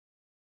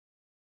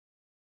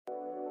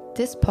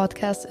This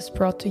podcast is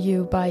brought to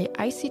you by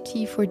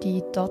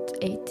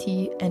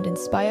ICT4D.at and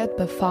inspired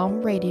by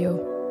Farm Radio.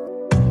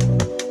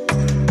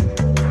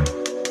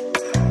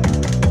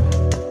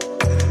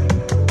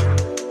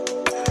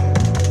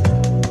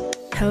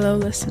 Hello,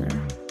 listener.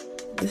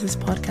 This is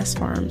Podcast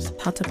Farm's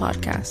How to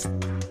Podcast.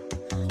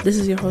 This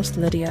is your host,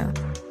 Lydia,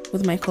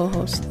 with my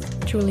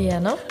co-host,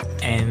 Juliana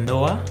and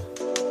Noah.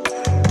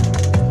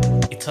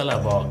 It's all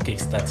about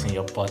kickstarting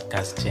your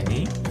podcast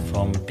journey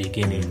from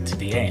beginning to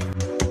the end.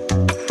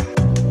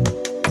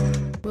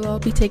 We'll all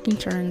be taking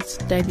turns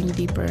diving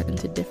deeper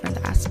into different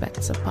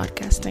aspects of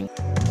podcasting.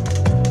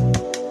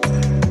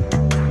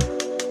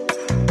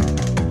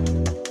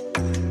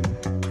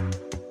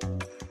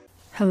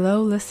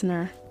 Hello,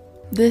 listener.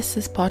 This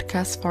is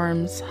Podcast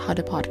Farm's How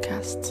to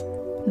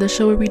Podcast, the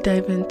show where we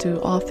dive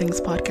into all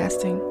things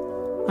podcasting.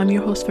 I'm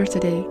your host for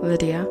today,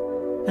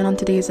 Lidya, and on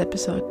today's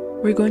episode,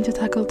 we're going to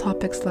tackle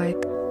topics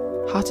like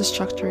how to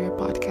structure your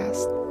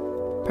podcast,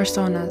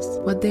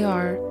 personas, what they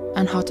are,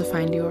 and how to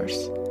find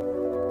yours.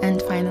 And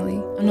finally,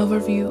 an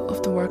overview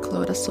of the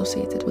workload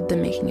associated with the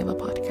making of a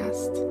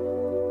podcast.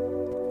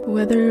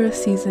 Whether you're a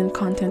seasoned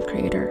content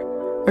creator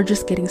or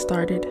just getting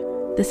started,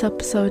 this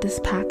episode is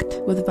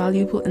packed with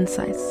valuable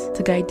insights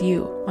to guide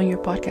you on your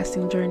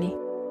podcasting journey.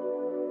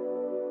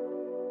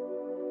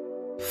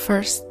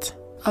 First,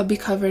 I'll be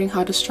covering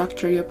how to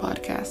structure your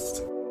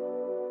podcast.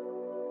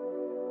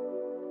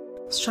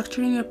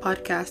 Structuring your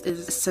podcast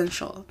is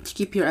essential to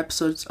keep your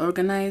episodes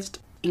organized,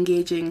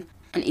 engaging,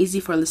 and easy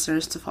for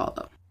listeners to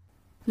follow.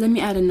 Let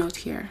me add a note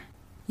here.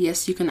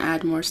 Yes, you can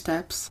add more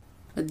steps,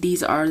 but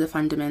these are the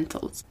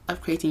fundamentals of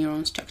creating your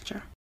own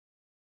structure.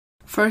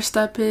 First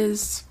step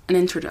is an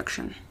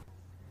introduction.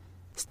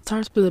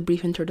 Start with a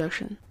brief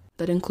introduction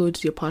that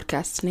includes your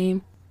podcast's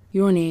name,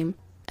 your name,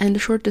 and a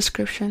short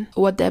description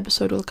of what the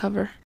episode will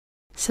cover.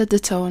 Set the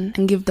tone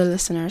and give the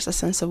listeners a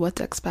sense of what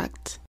to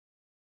expect.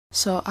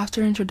 So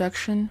after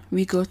introduction,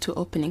 we go to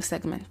opening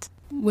segment,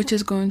 which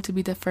is going to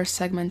be the first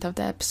segment of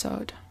the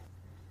episode.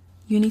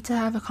 You need to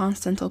have a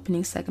constant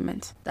opening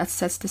segment that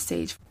sets the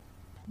stage.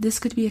 This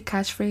could be a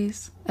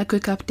catchphrase, a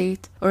quick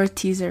update, or a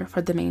teaser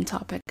for the main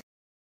topic.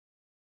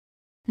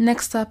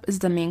 Next up is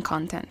the main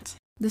content.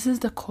 This is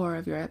the core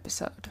of your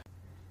episode.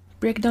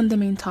 Break down the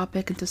main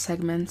topic into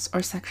segments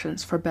or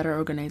sections for better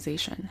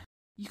organization.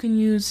 You can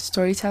use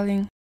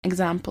storytelling,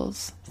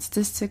 examples,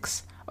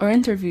 statistics, or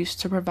interviews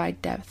to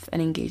provide depth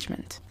and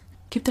engagement.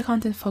 Keep the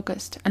content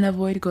focused and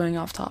avoid going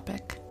off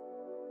topic.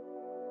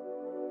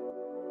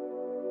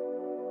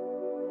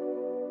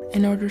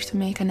 In order to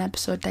make an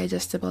episode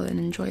digestible and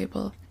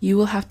enjoyable, you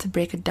will have to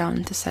break it down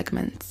into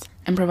segments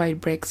and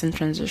provide breaks and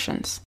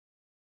transitions.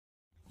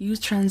 Use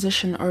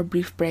transition or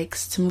brief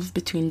breaks to move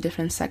between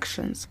different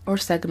sections or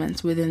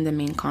segments within the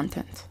main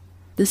content.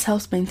 This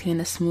helps maintain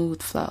a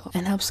smooth flow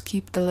and helps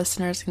keep the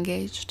listeners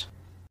engaged.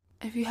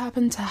 If you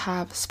happen to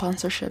have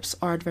sponsorships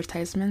or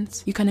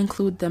advertisements, you can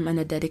include them in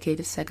a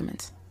dedicated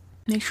segment.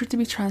 Make sure to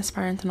be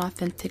transparent and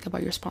authentic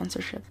about your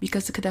sponsorship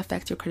because it could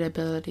affect your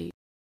credibility.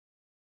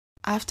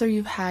 After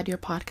you've had your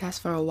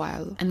podcast for a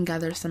while and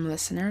gather some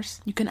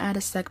listeners, you can add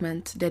a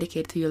segment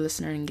dedicated to your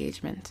listener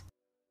engagement.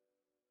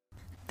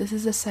 This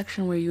is a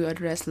section where you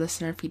address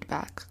listener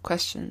feedback,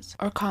 questions,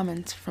 or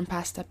comments from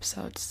past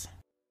episodes.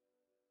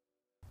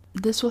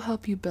 This will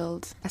help you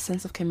build a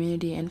sense of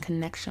community and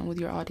connection with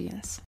your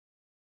audience.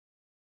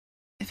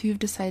 If you've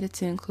decided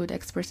to include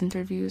expert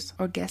interviews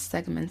or guest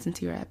segments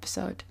into your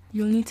episode,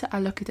 you'll need to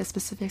allocate a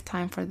specific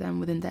time for them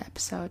within the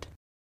episode.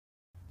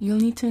 You'll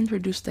need to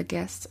introduce the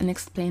guests and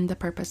explain the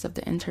purpose of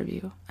the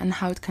interview and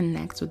how it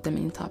connects with the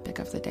main topic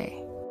of the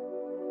day.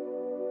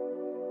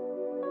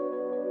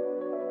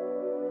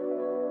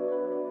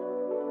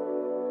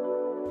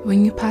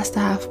 When you pass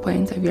the half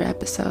point of your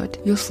episode,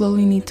 you'll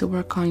slowly need to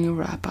work on your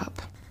wrap-up.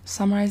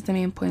 Summarize the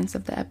main points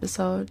of the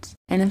episodes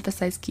and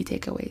emphasize key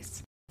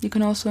takeaways. You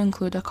can also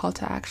include a call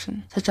to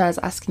action, such as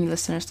asking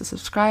listeners to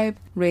subscribe,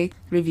 rate,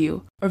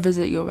 review, or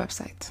visit your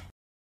website.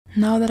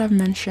 Now that I've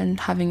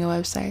mentioned having a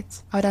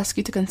website, I would ask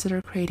you to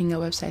consider creating a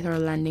website or a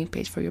landing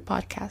page for your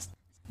podcast.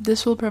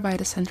 This will provide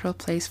a central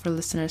place for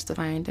listeners to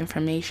find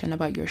information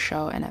about your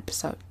show and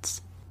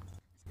episodes.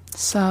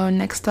 So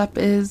next up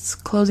is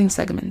closing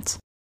segment.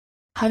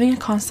 Having a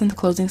constant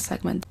closing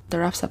segment that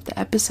wraps up the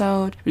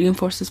episode,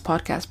 reinforces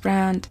podcast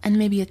brand, and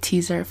maybe a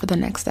teaser for the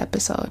next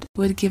episode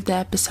would give the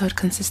episode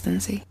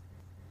consistency.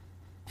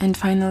 And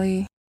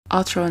finally,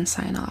 outro and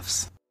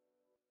sign-offs.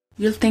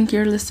 You'll thank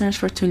your listeners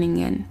for tuning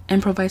in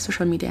and provide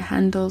social media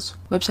handles,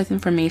 website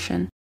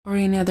information, or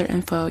any other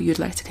info you'd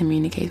like to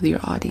communicate with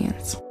your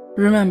audience.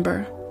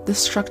 Remember, this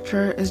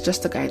structure is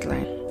just a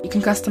guideline. You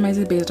can customize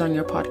it based on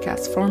your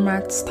podcast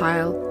format,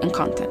 style, and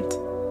content.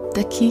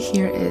 The key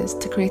here is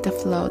to create a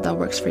flow that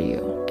works for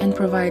you and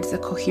provides a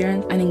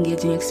coherent and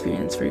engaging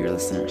experience for your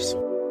listeners.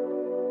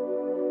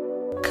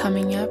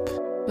 Coming up,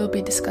 we'll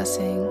be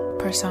discussing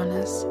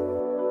personas.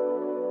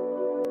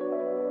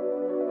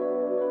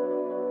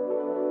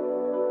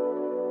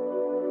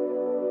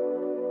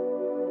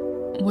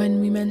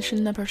 When we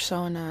mention a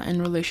persona in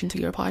relation to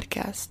your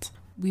podcast,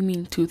 we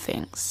mean two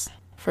things.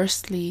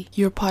 Firstly,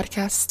 your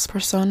podcast's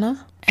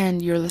persona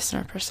and your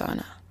listener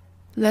persona.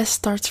 Let's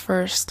start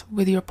first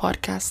with your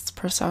podcast's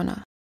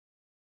persona.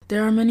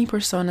 There are many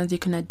personas you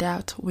can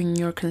adapt when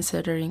you're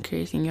considering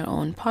creating your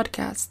own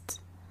podcast.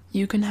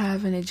 You can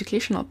have an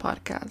educational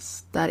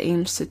podcast that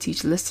aims to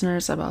teach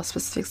listeners about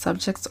specific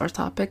subjects or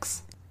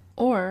topics,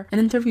 or an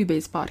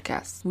interview-based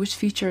podcast, which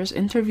features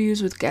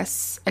interviews with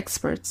guests,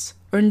 experts,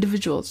 or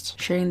individuals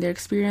sharing their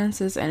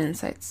experiences and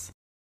insights.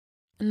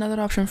 Another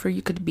option for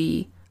you could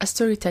be a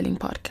storytelling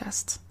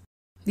podcast.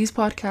 These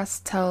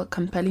podcasts tell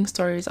compelling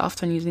stories,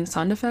 often using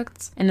sound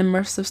effects and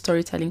immersive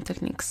storytelling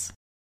techniques.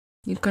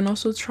 You can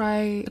also try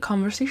a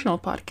conversational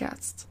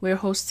podcast, where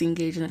hosts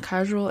engage in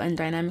casual and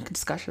dynamic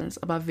discussions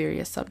about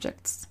various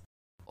subjects.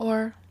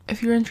 Or,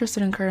 if you're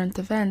interested in current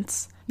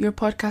events, your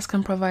podcast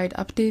can provide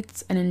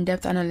updates and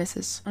in-depth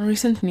analysis on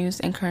recent news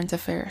and current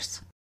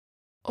affairs.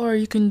 Or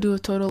you can do a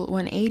total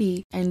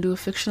 180 and do a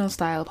fictional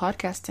style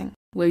podcasting,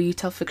 where you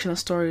tell fictional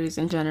stories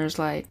in genres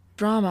like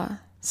drama,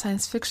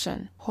 science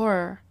fiction,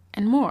 horror,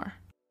 and more.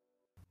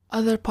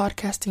 Other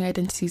podcasting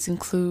identities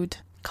include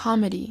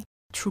comedy,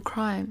 true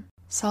crime,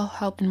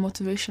 self-help and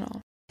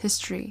motivational,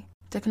 history,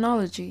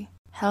 technology,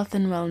 health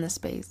and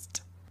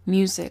wellness-based,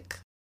 music,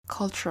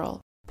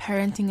 cultural,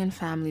 parenting and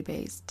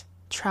family-based,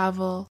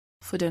 travel,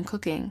 food and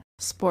cooking,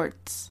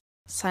 sports,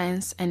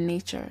 science and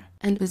nature,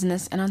 and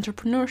business and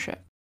entrepreneurship.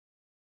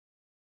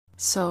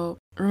 So,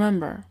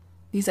 remember,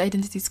 these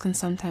identities can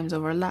sometimes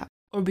overlap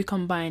or be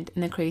combined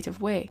in a creative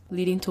way,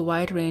 leading to a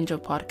wide range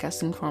of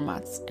podcasting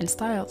formats and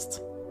styles.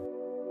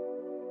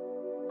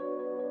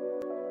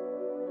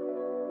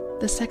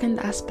 The second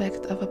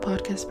aspect of a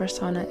podcast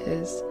persona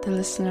is the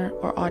listener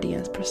or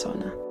audience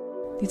persona.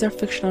 These are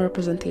fictional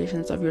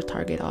representations of your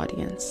target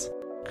audience.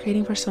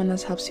 Creating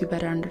personas helps you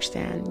better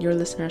understand your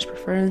listeners'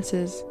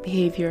 preferences,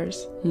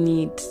 behaviors,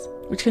 needs,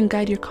 which can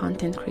guide your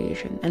content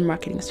creation and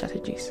marketing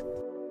strategies.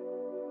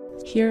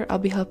 Here, I'll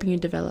be helping you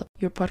develop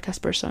your podcast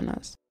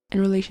personas in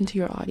relation to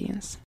your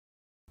audience.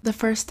 The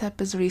first step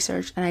is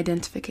research and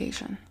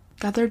identification.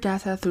 Gather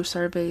data through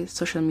surveys,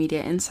 social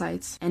media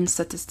insights, and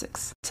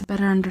statistics to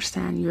better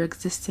understand your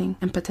existing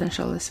and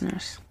potential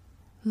listeners.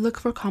 Look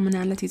for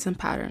commonalities and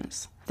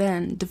patterns.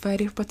 Then,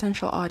 divide your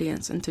potential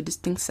audience into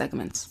distinct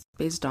segments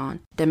based on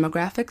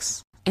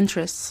demographics,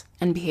 interests,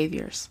 and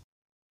behaviors.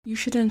 You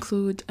should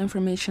include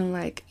information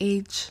like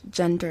age,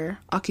 gender,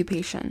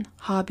 occupation,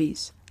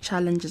 hobbies,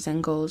 challenges,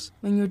 and goals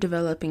when you're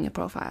developing a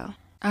profile.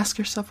 Ask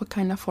yourself what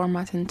kind of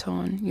format and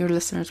tone your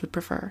listeners would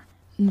prefer.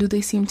 Do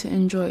they seem to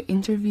enjoy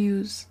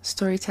interviews,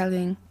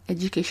 storytelling,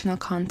 educational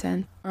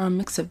content, or a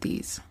mix of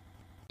these?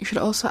 You should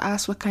also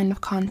ask what kind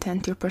of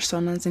content your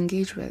personas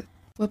engage with,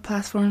 what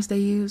platforms they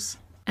use,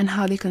 and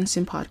how they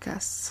consume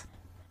podcasts.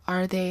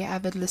 Are they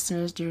avid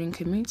listeners during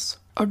commutes,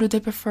 or do they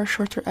prefer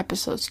shorter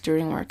episodes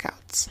during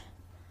workouts?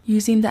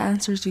 Using the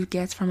answers you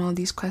get from all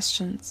these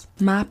questions,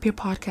 map your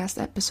podcast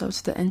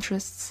episodes to the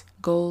interests,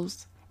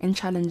 goals, and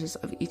challenges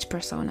of each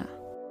persona.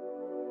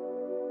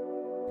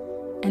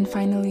 And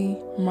finally,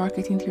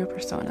 marketing to your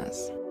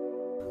personas.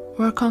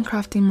 Work on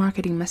crafting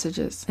marketing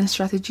messages and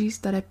strategies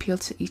that appeal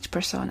to each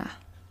persona.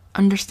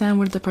 Understand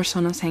where the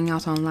personas hang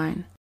out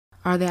online.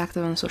 Are they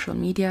active on social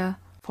media,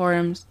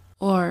 forums,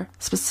 or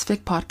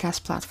specific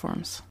podcast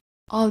platforms?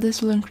 All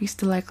this will increase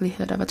the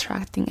likelihood of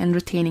attracting and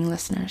retaining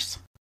listeners.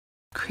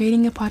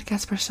 Creating a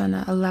podcast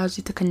persona allows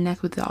you to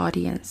connect with the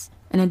audience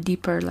on a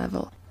deeper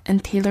level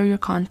and tailor your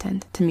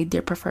content to meet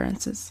their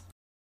preferences.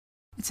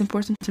 It's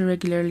important to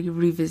regularly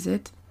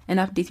revisit and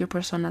update your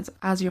personas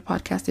as your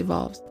podcast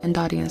evolves and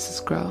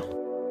audiences grow.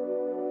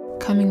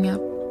 Coming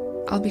up,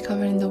 I'll be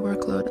covering the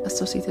workload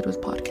associated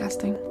with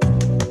podcasting.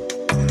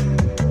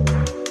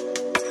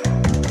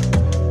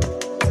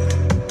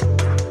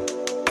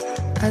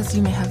 As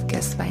you may have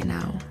guessed by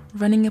now,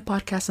 running a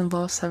podcast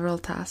involves several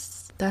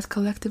tasks that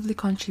collectively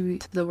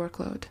contribute to the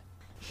workload.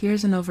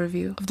 Here's an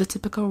overview of the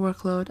typical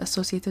workload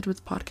associated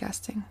with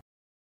podcasting.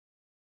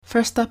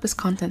 First up is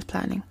content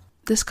planning.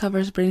 This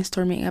covers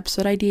brainstorming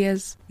episode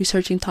ideas,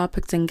 researching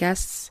topics and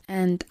guests,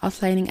 and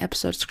outlining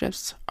episode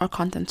scripts or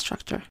content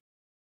structure.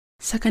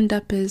 Second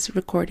up is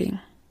recording.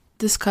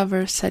 This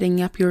covers setting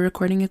up your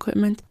recording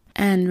equipment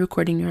and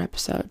recording your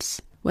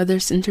episodes, whether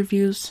it's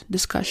interviews,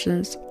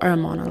 discussions, or a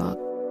monologue.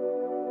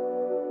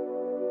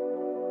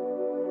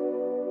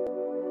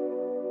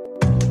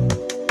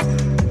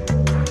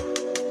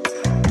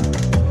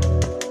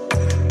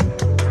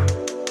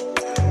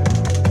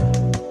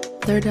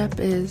 Third up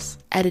is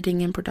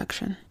editing and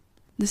production.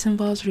 This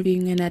involves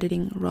reviewing and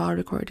editing raw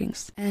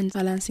recordings and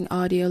balancing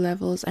audio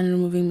levels and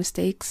removing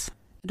mistakes.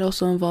 It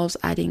also involves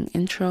adding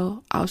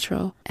intro,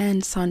 outro,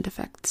 and sound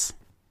effects.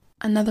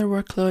 Another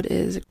workload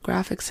is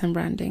graphics and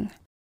branding.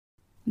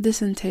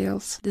 This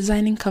entails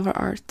designing cover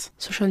art,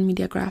 social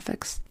media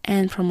graphics,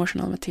 and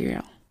promotional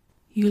material.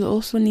 You'll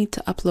also need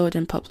to upload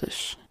and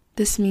publish.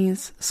 This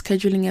means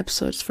scheduling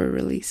episodes for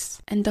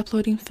release and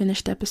uploading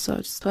finished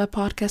episodes to a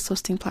podcast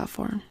hosting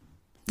platform.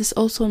 This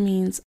also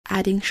means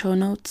adding show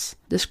notes,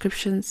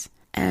 descriptions,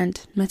 and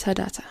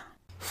metadata.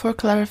 For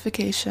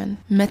clarification,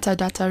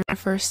 metadata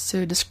refers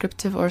to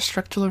descriptive or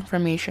structural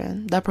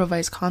information that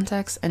provides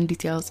context and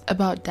details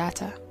about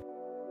data.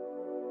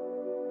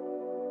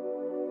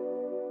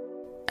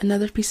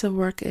 Another piece of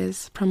work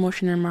is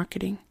promotion and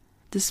marketing.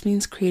 This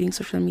means creating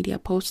social media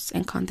posts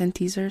and content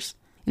teasers,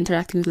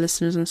 interacting with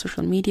listeners on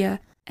social media,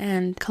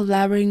 and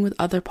collaborating with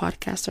other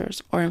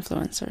podcasters or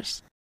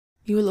influencers.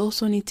 You will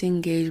also need to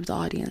engage with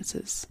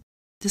audiences.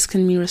 This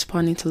can mean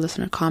responding to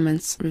listener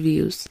comments,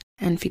 reviews,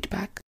 and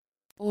feedback,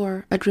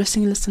 or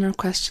addressing listener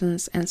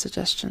questions and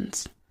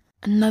suggestions.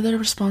 Another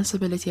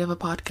responsibility of a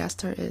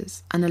podcaster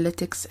is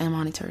analytics and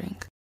monitoring.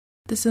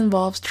 This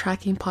involves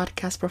tracking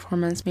podcast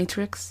performance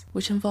metrics,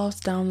 which involves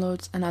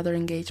downloads and other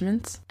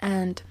engagements,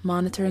 and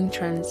monitoring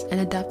trends and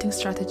adapting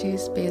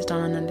strategies based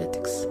on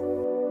analytics.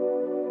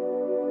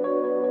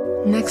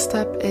 Next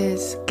up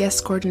is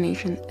guest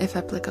coordination, if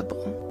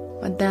applicable.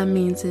 What that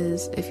means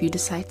is if you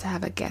decide to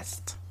have a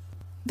guest.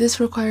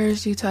 This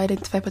requires you to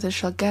identify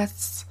potential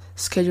guests,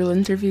 schedule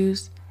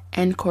interviews,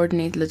 and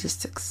coordinate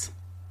logistics.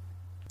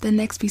 The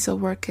next piece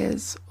of work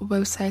is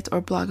website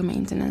or blog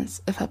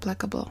maintenance, if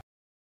applicable.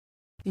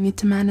 You need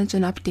to manage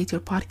and update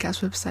your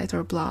podcast website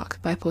or blog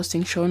by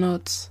posting show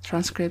notes,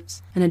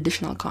 transcripts, and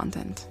additional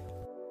content.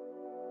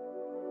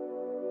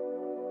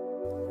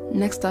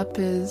 Next up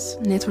is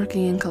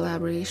networking and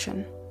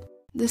collaboration.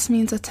 This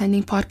means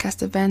attending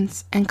podcast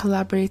events and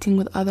collaborating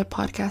with other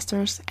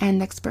podcasters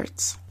and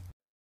experts.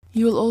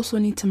 You will also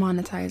need to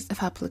monetize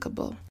if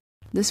applicable.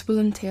 This will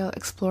entail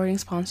exploring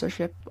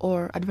sponsorship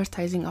or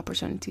advertising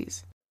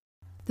opportunities.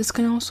 This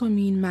can also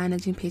mean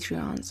managing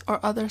Patreons or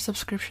other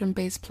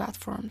subscription-based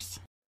platforms.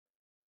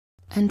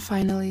 And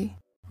finally,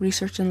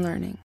 research and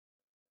learning.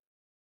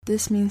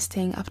 This means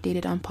staying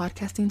updated on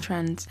podcasting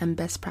trends and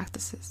best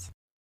practices,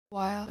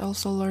 while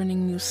also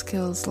learning new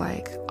skills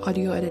like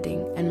audio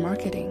editing and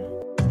marketing.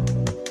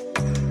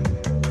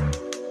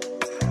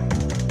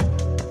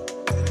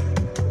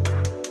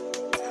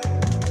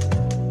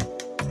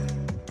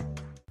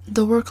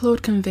 The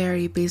workload can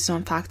vary based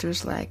on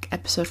factors like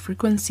episode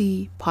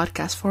frequency,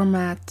 podcast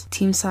format,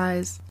 team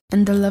size,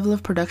 and the level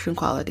of production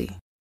quality.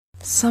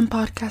 Some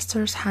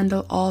podcasters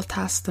handle all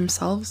tasks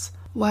themselves,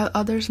 while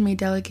others may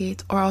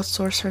delegate or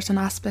outsource certain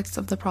aspects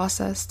of the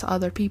process to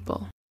other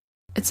people.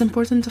 It's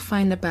important to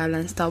find a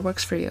balance that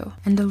works for you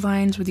and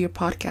aligns with your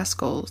podcast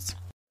goals.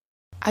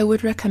 I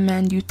would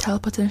recommend you tell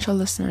potential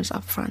listeners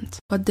upfront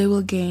what they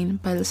will gain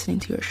by listening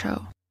to your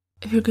show.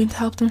 If you're going to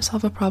help them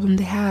solve a problem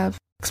they have,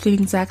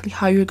 explain exactly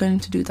how you're going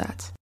to do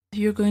that. If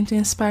you're going to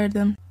inspire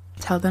them,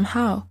 tell them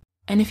how.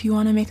 And if you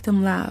want to make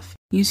them laugh,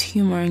 use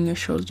humor in your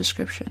show's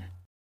description.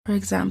 For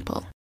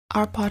example,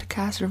 our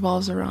podcast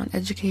revolves around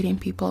educating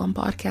people on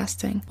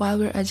podcasting while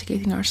we're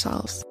educating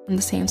ourselves on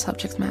the same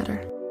subject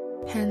matter.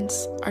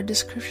 Hence, our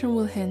description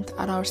will hint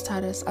at our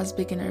status as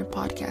beginner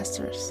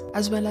podcasters,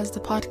 as well as the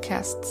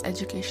podcast's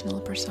educational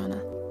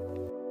persona.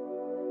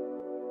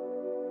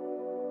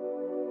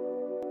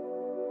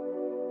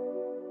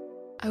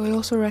 I would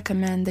also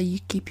recommend that you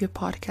keep your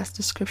podcast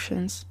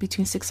descriptions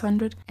between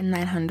 600 and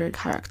 900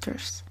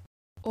 characters,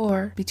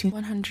 or between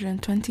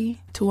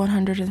 120 to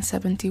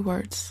 170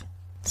 words.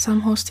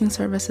 Some hosting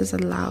services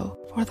allow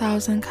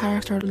 4,000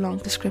 character long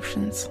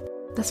descriptions.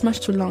 That's much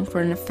too long for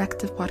an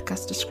effective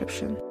podcast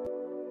description.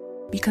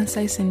 Be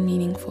concise and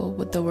meaningful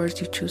with the words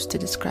you choose to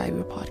describe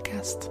your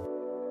podcast.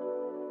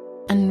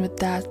 And with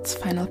that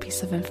final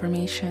piece of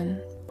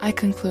information, I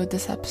conclude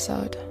this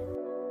episode.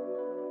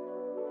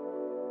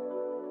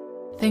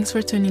 Thanks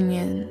for tuning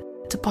in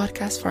to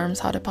Podcast Firm's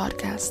How to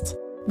Podcast.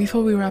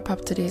 Before we wrap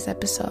up today's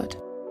episode,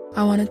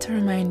 I wanted to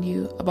remind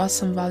you about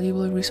some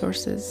valuable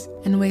resources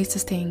and ways to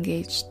stay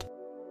engaged.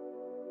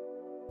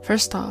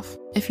 First off,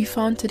 if you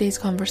found today's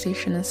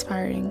conversation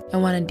inspiring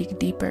and want to dig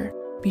deeper,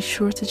 be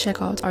sure to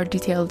check out our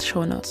detailed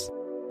show notes.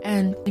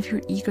 And if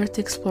you're eager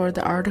to explore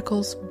the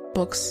articles,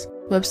 books,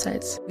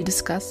 websites we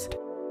discussed,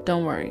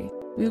 don't worry,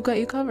 we've got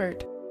you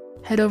covered.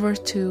 Head over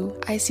to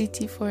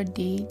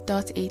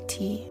ict4d.at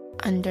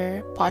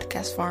under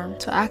Podcast Farm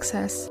to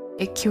access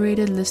a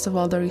curated list of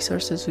all the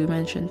resources we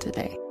mentioned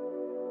today.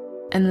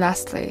 And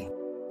lastly,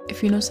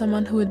 if you know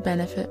someone who would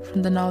benefit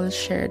from the knowledge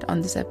shared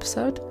on this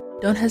episode,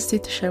 don't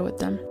hesitate to share with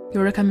them.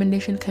 Your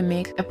recommendation can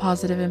make a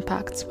positive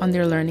impact on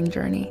their learning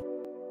journey.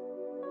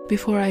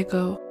 Before I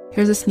go,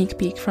 here's a sneak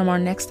peek from our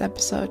next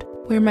episode,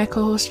 where my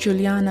co-host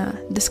Juliana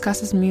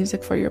discusses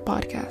music for your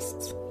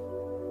podcasts.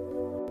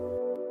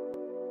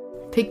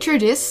 Picture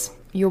this,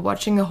 you're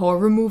watching a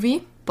horror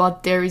movie,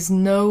 but there is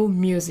no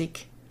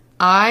music.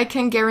 I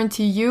can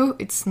guarantee you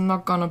it's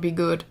not gonna be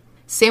good.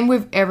 Same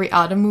with every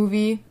other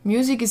movie,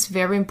 music is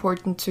very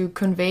important to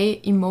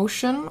convey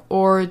emotion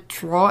or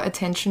draw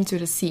attention to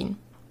the scene.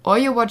 Or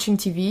you're watching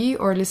TV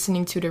or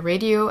listening to the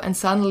radio and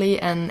suddenly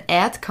an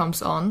ad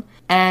comes on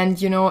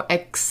and you know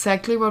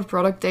exactly what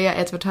product they are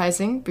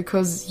advertising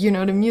because you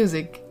know the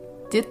music.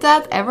 Did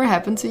that ever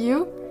happen to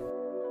you?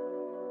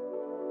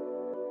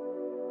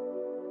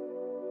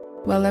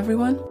 Well,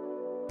 everyone,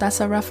 that's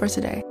a wrap for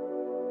today.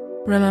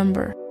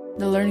 Remember,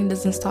 the learning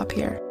doesn't stop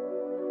here.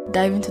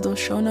 Dive into those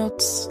show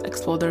notes,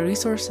 explore the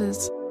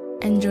resources,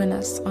 and join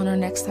us on our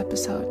next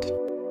episode.